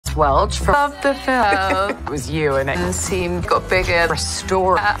Welch from Love the film. It was you, and it seemed got bigger.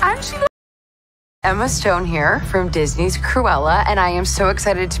 Restored. Actually, Emma Stone here from Disney's Cruella, and I am so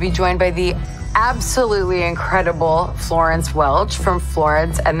excited to be joined by the absolutely incredible Florence Welch from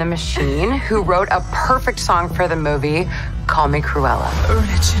Florence and the Machine, who wrote a perfect song for the movie, Call Me Cruella.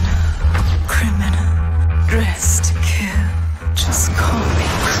 Original, criminal, dressed to kill. Just call me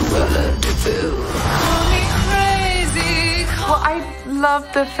Cruella de Vil. Call me crazy. well, I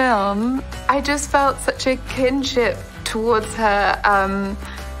loved the film. I just felt such a kinship towards her.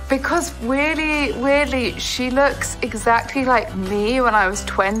 Because weirdly, she looks exactly like me when I was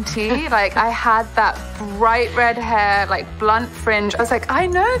 20. Like, I had that bright red hair, like blunt fringe. I was like, I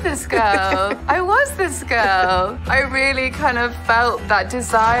know this girl. I was this girl. I really kind of felt that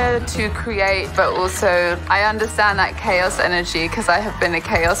desire to create, but also I understand that chaos energy because I have been a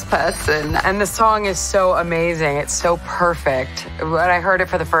chaos person. And the song is so amazing. It's so perfect. When I heard it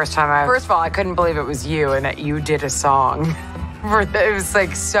for the first time, first of all, I couldn't believe it was you and that you did a song. It was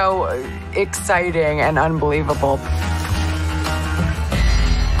like so exciting and unbelievable.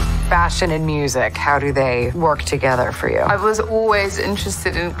 Fashion and music, how do they work together for you? I was always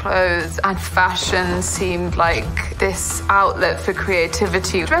interested in clothes, and fashion seemed like this outlet for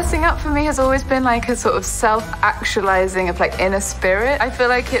creativity. Dressing up for me has always been like a sort of self-actualizing of like inner spirit. I feel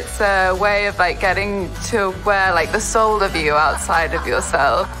like it's a way of like getting to where like the soul of you outside of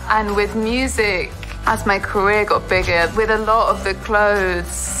yourself. And with music, as my career got bigger, with a lot of the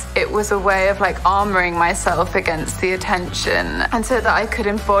clothes, it was a way of like armoring myself against the attention. And so that I could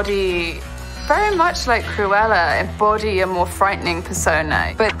embody, very much like Cruella, embody a more frightening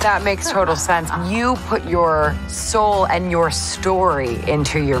persona. But that makes total sense. You put your soul and your story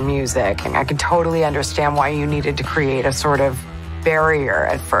into your music. And I can totally understand why you needed to create a sort of barrier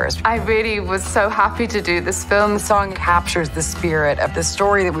at first. I really was so happy to do this film. The song captures the spirit of the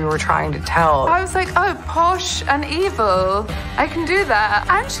story that we were trying to tell. I was like, oh, posh and evil. I can do that.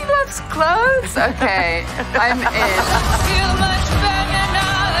 And she loves clothes? Okay, I'm in. Feel much better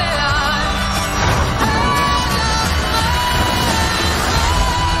now that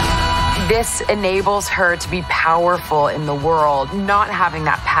This enables her to be powerful in the world, not having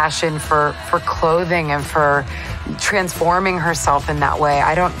that passion for clothing and for transforming herself in that way.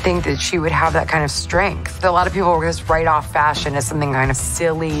 I don't think that she would have that kind of strength. A lot of people just write off fashion as something kind of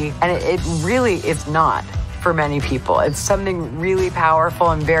silly, and it really is not for many people. It's something really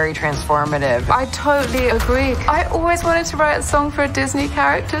powerful and very transformative. I totally agree. I always wanted to write a song for a Disney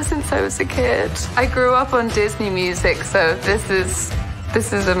character since I was a kid. I grew up on Disney music, so this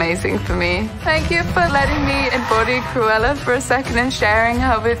is amazing for me. Thank you for letting me embody Cruella for a second and sharing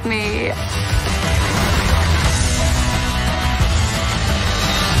her with me.